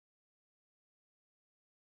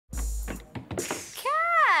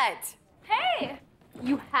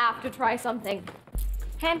You have to try something.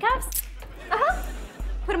 Handcuffs? Uh-huh.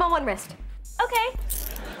 Put them on one wrist. Okay.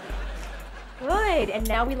 Good, and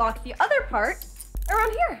now we lock the other part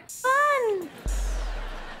around here. Fun!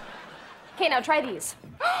 Okay, now try these.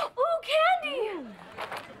 Ooh, candy!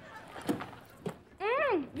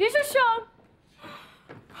 These are so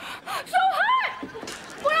hot!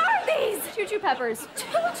 What are these? Choo-choo peppers.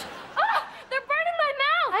 Ah, they're burning my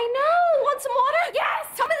mouth! I know! Want some water? Yes!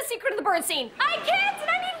 Tell me the secret of the bird scene. I can't, and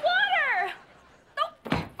I need water! Oh,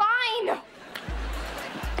 fine!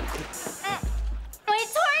 Wait,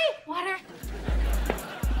 sorry! Water.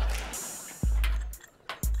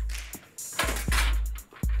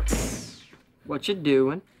 What you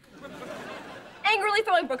doing? Angrily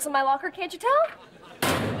throwing books in my locker, can't you tell?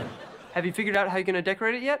 Have you figured out how you're gonna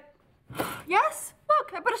decorate it yet? Yes.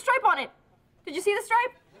 Look, I put a stripe on it. Did you see the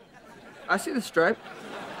stripe? I see the stripe.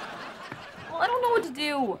 Well, I don't know what to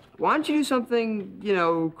do. Why don't you do something, you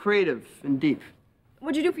know, creative and deep?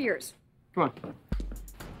 What'd you do for yours? Come on.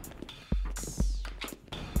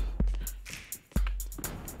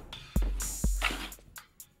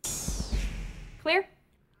 Clear?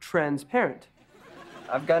 Transparent.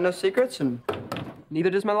 I've got no secrets, and neither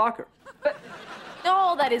does my locker.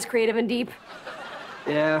 Oh, that is creative and deep.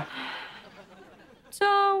 Yeah.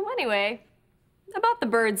 So, anyway, about the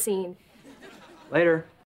bird scene. Later.